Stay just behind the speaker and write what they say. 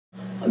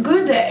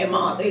Good day,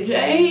 Martha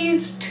J.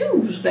 It's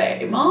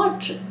Tuesday,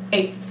 March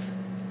 8th.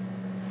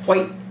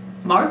 Wait,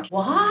 March?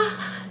 What?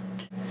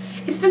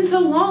 It's been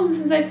so long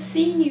since I've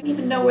seen you. I don't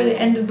even know where the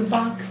end of the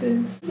box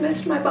is. I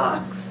missed my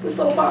box. This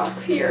little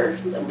box here.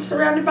 I'm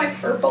surrounded by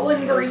purple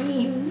and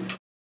green.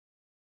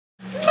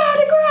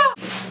 Mardi Gras!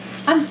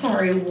 I'm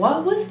sorry,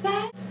 what was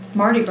that?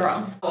 Mardi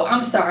Gras. Oh,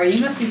 I'm sorry.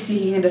 You must be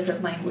speaking a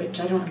different language.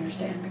 I don't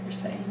understand what you're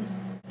saying.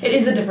 It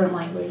is a different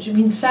language. It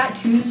means Fat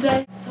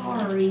Tuesday.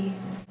 Sorry.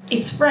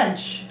 It's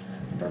French.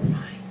 Never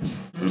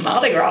mind.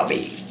 Mardi Gras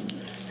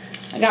beans.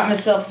 I got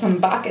myself some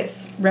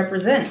Bacchus.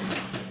 Represent.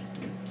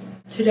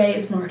 Today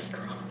is Mardi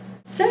Gras.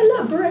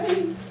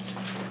 Celebrate.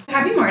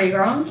 Happy Mardi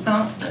Gras.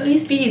 Oh,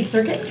 these beads,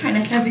 they're getting kind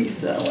of heavy,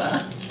 so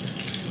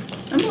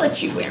I'm gonna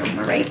let you wear them,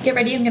 alright? Get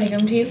ready, I'm gonna give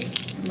them to you.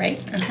 Right?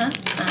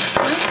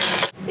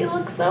 They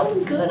look so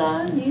good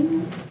on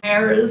you.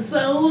 Hair is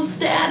so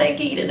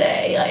staticky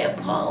today. I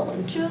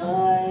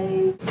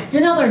apologize.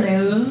 In other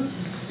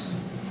news,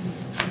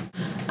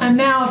 I'm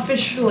now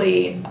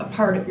officially a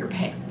part of your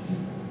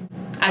pants.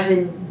 As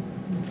in,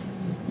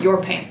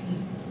 your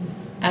pants.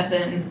 As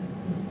in,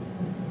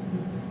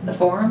 the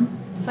forum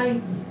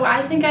site.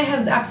 I think I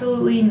have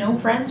absolutely no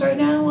friends right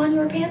now on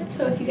your pants,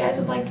 so if you guys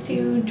would like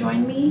to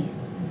join me,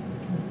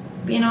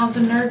 being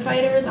awesome nerd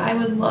fighters, I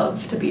would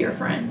love to be your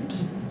friend.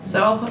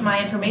 So I'll put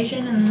my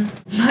information in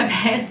my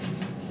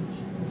pants.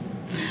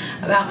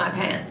 About my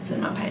pants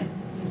in my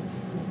pants.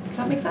 Does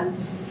that make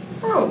sense?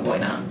 Probably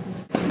not.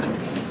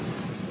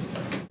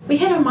 We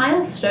hit a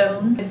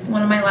milestone with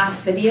one of my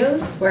last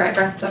videos where I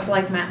dressed up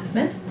like Matt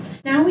Smith.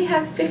 Now we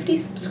have 50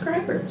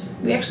 subscribers.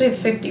 We actually have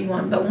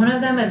 51, but one of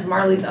them is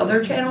Marley's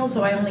other channel,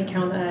 so I only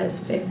count that as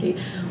 50.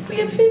 We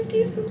have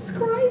 50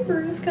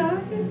 subscribers,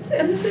 guys,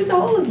 and this is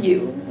all of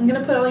you. I'm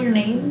gonna put all your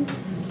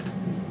names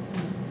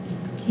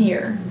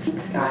here.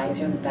 Thanks, guys,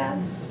 you're the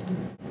best.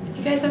 If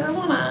you guys ever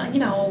wanna,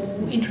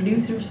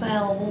 introduce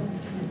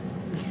yourselves,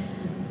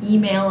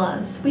 email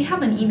us. We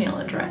have an email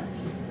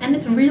address, and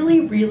it's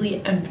really,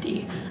 really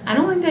empty. I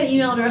don't think that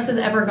email address has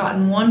ever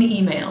gotten one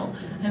email.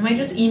 I might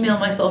just email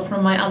myself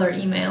from my other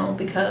email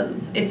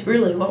because it's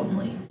really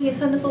lonely. Can you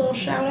send us a little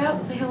shout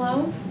out, say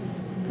hello?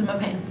 It's in my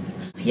pants.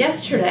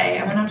 Yesterday,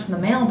 I went out to the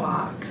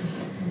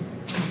mailbox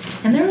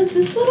and there was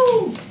this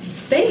little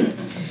thing.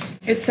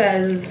 It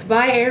says,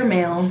 by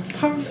airmail,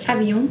 par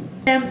avion,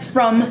 stamps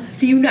from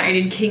the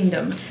United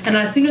Kingdom. And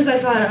as soon as I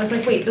saw that, I was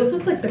like, wait, those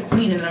look like the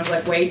Queen. And I was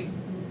like, wait.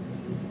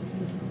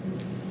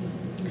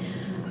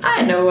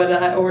 I know what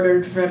I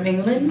ordered from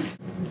England.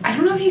 I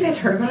don't know if you guys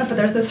heard about it, but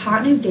there's this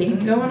hot new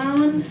game going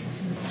on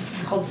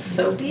called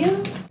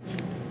Soapia.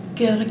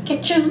 Gotta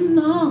catch 'em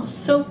all,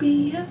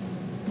 Soapia.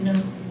 No.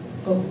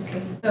 Oh,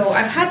 okay. So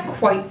I've had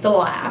quite the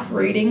laugh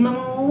reading them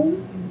all.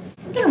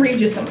 I'm gonna read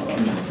you some of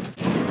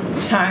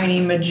them. Tiny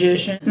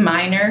Magician.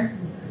 Minor.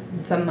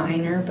 It's a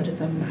minor, but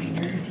it's a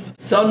minor.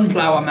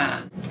 Sunflower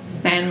Man.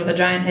 Man with a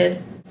giant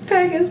head.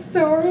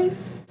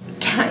 Pegasaurus.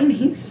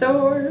 Tiny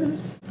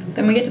sores.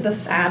 Then we get to the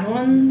sad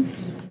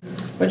ones,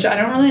 which I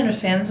don't really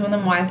understand some of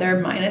them why they're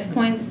minus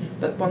points,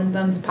 but one of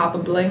them's Papa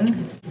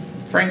Bling.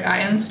 Frank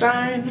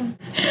Einstein.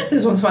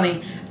 This one's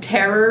funny.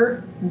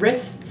 Terror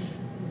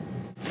Wrists.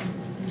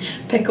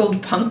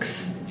 Pickled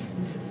Punks.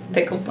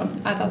 Pickled Punk.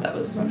 I thought that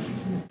was funny.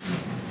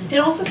 It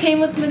also came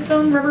with its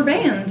own rubber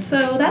band,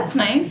 so that's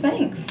nice.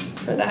 Thanks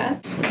for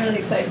that. I'm really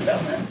excited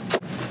about that.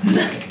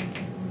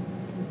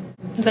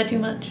 Is that too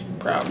much?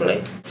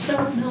 Probably.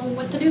 Don't know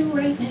what to do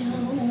right now.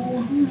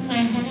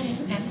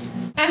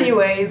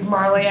 Anyways,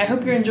 Marley, I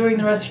hope you're enjoying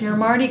the rest of your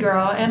Mardi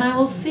Gras, and I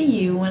will see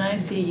you when I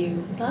see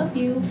you. Love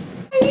you.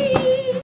 Bye.